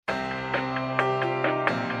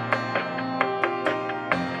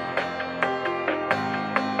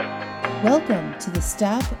Welcome to the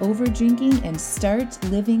Stop Overdrinking and Start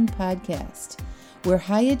Living podcast, where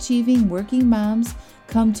high-achieving working moms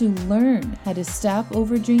come to learn how to stop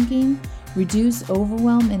overdrinking, reduce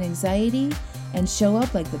overwhelm and anxiety, and show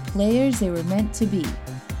up like the players they were meant to be.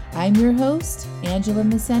 I'm your host, Angela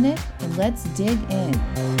Misenik, and let's dig in.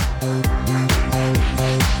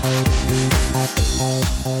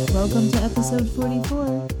 Welcome to episode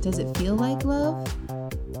 44. Does it feel like love?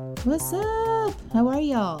 What's up? How are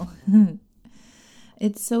y'all?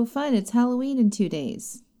 It's so fun. It's Halloween in 2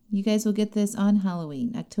 days. You guys will get this on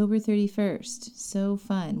Halloween, October 31st. So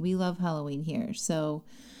fun. We love Halloween here. So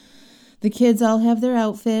the kids all have their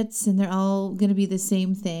outfits and they're all going to be the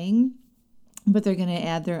same thing, but they're going to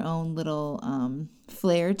add their own little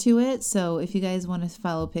flair to it. So if you guys want to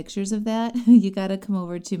follow pictures of that, you got to come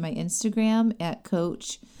over to my Instagram at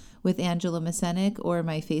Coach with Angela Misenik or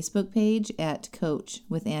my Facebook page at Coach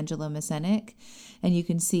with Angela Misenik, and you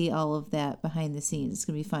can see all of that behind the scenes. It's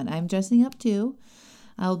going to be fun. I'm dressing up too.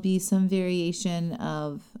 I'll be some variation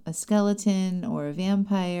of a skeleton or a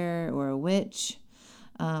vampire or a witch.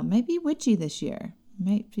 Might be witchy this year.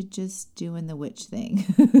 Might be just doing the witch thing.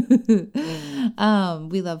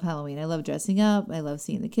 We love Halloween. I love dressing up. I love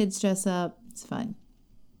seeing the kids dress up. It's fun.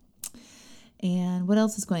 And what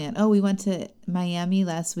else is going on? Oh, we went to Miami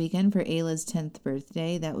last weekend for Ayla's 10th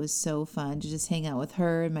birthday. That was so fun to just hang out with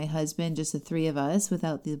her and my husband, just the three of us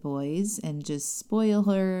without the boys, and just spoil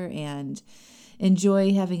her and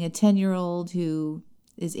enjoy having a 10-year-old who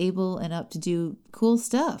is able and up to do cool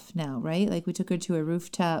stuff now, right? Like we took her to a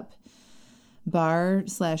rooftop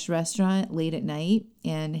bar/restaurant late at night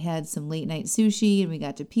and had some late night sushi, and we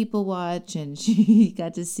got to people watch, and she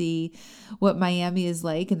got to see what Miami is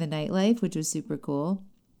like in the nightlife, which was super cool.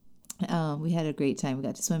 We had a great time. We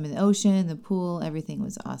got to swim in the ocean, the pool, everything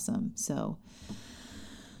was awesome. So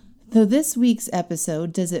this week's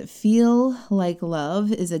episode, Does It Feel Like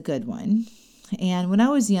Love, is a good one. And when I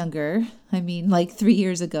was younger, like 3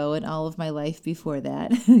 years ago and all of my life before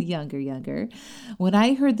that, younger, when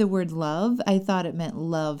I heard the word love, I thought it meant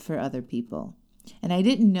love for other people. And I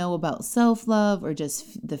didn't know about self-love or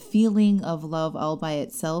just the feeling of love all by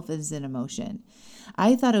itself as an emotion.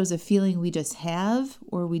 I thought it was a feeling we just have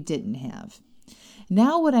or we didn't have.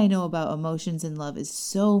 Now what I know about emotions and love is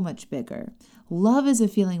so much bigger. Love is a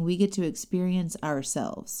feeling we get to experience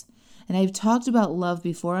ourselves. And I've talked about love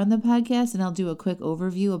before on the podcast, and I'll do a quick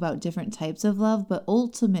overview about different types of love. But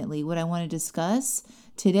ultimately, what I want to discuss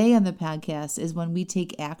today on the podcast is when we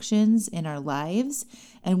take actions in our lives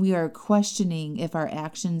and we are questioning if our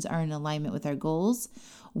actions are in alignment with our goals.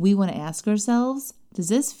 We want to ask ourselves, does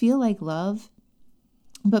this feel like love?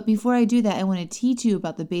 But before I do that, I want to teach you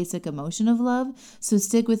about the basic emotion of love. So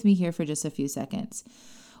stick with me here for just a few seconds.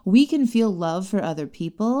 We can feel love for other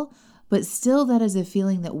people, but still that is a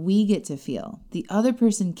feeling that we get to feel. The other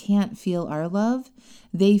person can't feel our love.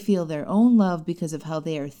 They feel their own love because of how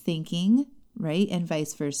they are thinking, right? And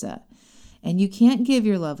vice versa. And you can't give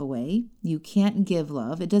your love away. You can't give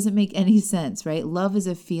love. It doesn't make any sense, right? Love is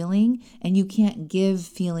a feeling, and you can't give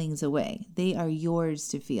feelings away. They are yours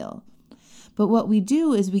to feel. But what we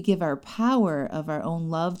do is we give our power of our own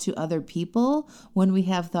love to other people when we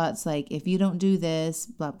have thoughts like, if you don't do this,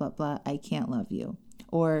 blah, blah, blah, I can't love you.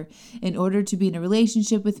 Or in order to be in a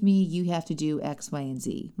relationship with me, you have to do X, Y, and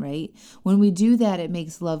Z, right? When we do that, it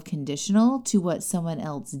makes love conditional to what someone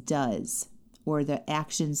else does or the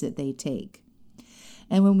actions that they take.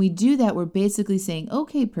 And when we do that, we're basically saying,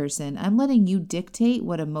 okay, person, I'm letting you dictate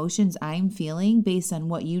what emotions I'm feeling based on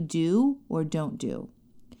what you do or don't do.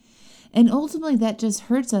 And ultimately, that just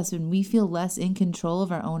hurts us when we feel less in control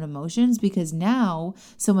of our own emotions because now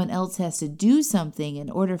someone else has to do something in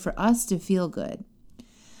order for us to feel good.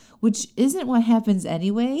 Which isn't what happens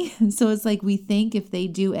anyway. So it's like we think if they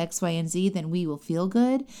do X, Y, and Z, then we will feel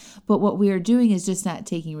good. But what we are doing is just not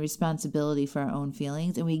taking responsibility for our own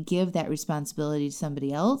feelings, and we give that responsibility to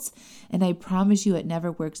somebody else. And I promise you it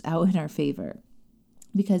never works out in our favor.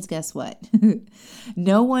 Because guess what?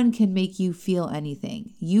 No one can make you feel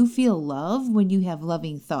anything. You feel love when you have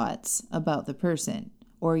loving thoughts about the person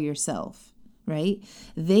or yourself. Right?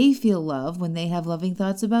 They feel love when they have loving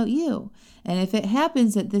thoughts about you. And if it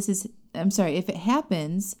happens and this is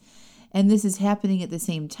happening at the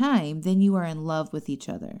same time, then you are in love with each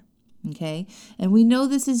other. Okay? And we know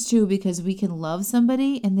this is true because we can love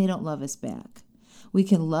somebody and they don't love us back. We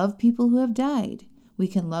can love people who have died. We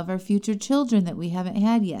can love our future children that we haven't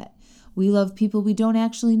had yet. We love people we don't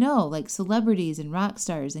actually know, like celebrities and rock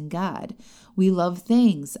stars and God. We love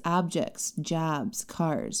things, objects, jobs,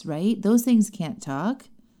 cars, right? Those things can't talk.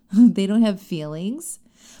 They don't have feelings,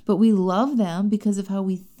 but we love them because of how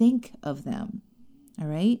we think of them. All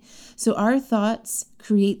right. So our thoughts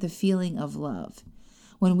create the feeling of love.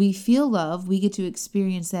 When we feel love, we get to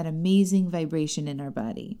experience that amazing vibration in our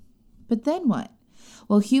body. But then what?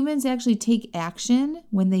 Well, humans actually take action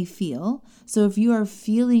when they feel. So if you are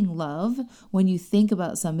feeling love when you think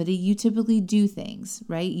about somebody, you typically do things,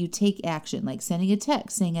 right? You take action, like sending a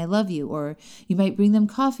text saying, I love you, or you might bring them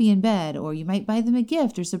coffee in bed, or you might buy them a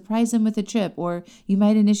gift or surprise them with a trip, or you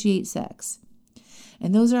might initiate sex.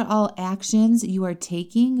 And those are all actions you are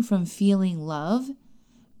taking from feeling love,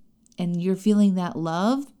 and you're feeling that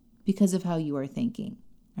love because of how you are thinking.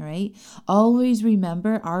 All right. Always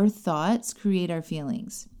remember, our thoughts create our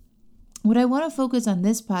feelings. What I want to focus on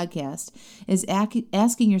this podcast is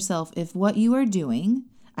asking yourself if what you are doing,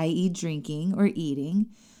 i.e., drinking or eating,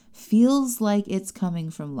 feels like it's coming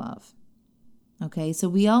from love. Okay. So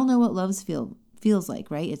we all know what love feels like,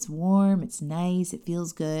 right? It's warm, it's nice, it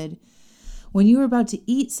feels good. When you are about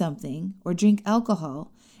to eat something or drink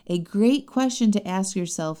alcohol, a great question to ask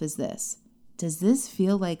yourself is this: does this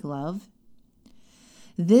feel like love?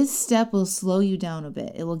 This step will slow you down a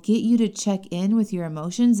bit. It will get you to check in with your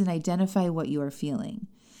emotions and identify what you are feeling.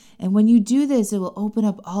 And when you do this, it will open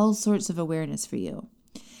up all sorts of awareness for you.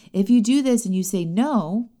 If you do this and you say,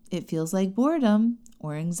 no, it feels like boredom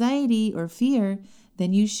or anxiety or fear,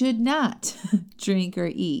 then you should not drink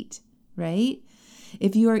or eat, right?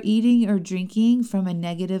 If you are eating or drinking from a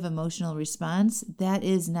negative emotional response, that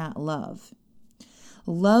is not love.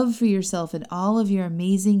 Love for yourself and all of your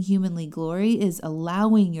amazing humanly glory is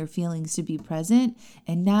allowing your feelings to be present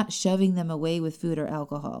and not shoving them away with food or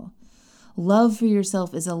alcohol. Love for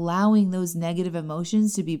yourself is allowing those negative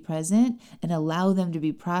emotions to be present and allow them to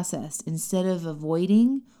be processed instead of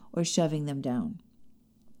avoiding or shoving them down.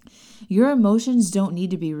 Your emotions don't need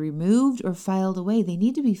to be removed or filed away. They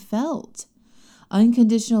need to be felt.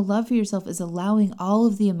 Unconditional love for yourself is allowing all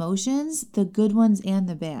of the emotions, the good ones and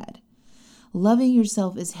the bad. Loving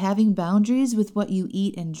yourself is having boundaries with what you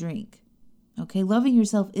eat and drink. Okay, loving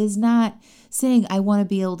yourself is not saying, I want to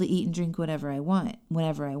be able to eat and drink whenever I want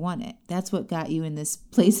it. That's what got you in this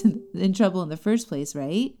place, in trouble in the first place,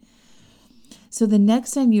 right? So the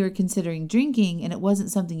next time you are considering drinking and it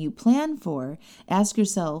wasn't something you planned for, ask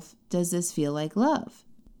yourself, does this feel like love?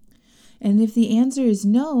 And if the answer is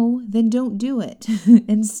no, then don't do it.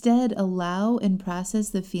 Instead, allow and process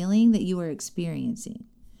the feeling that you are experiencing.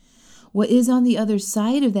 What is on the other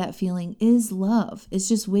side of that feeling is love. It's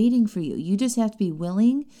just waiting for you. You just have to be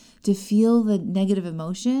willing to feel the negative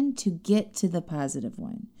emotion to get to the positive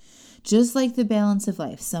one. Just like the balance of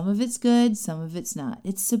life. Some of it's good, some of it's not.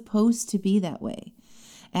 It's supposed to be that way.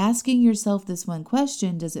 Asking yourself this one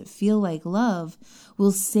question, does it feel like love,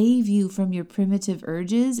 will save you from your primitive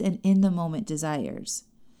urges and in-the-moment desires.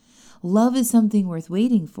 Love is something worth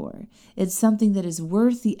waiting for. It's something that is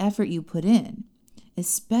worth the effort you put in,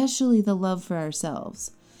 especially the love for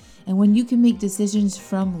ourselves. And when you can make decisions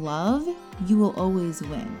from love, you will always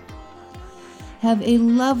win. Have a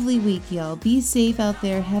lovely week, y'all. Be safe out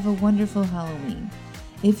there. Have a wonderful Halloween.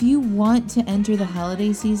 If you want to enter the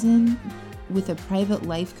holiday season with a private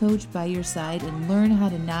life coach by your side and learn how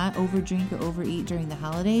to not overdrink or overeat during the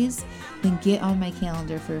holidays, then get on my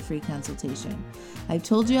calendar for a free consultation. I've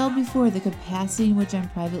told you all before, the capacity in which I'm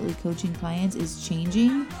privately coaching clients is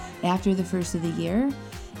changing after the first of the year.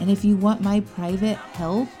 And if you want my private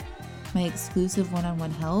help, my exclusive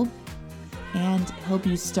one-on-one help, and help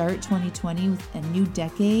you start 2020 with a new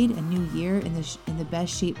decade, a new year in the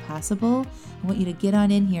best shape possible, I want you to get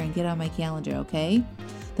on in here and get on my calendar, okay?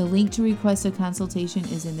 The link to request a consultation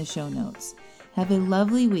is in the show notes. Have a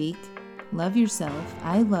lovely week. Love yourself.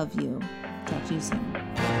 I love you. Talk to you soon.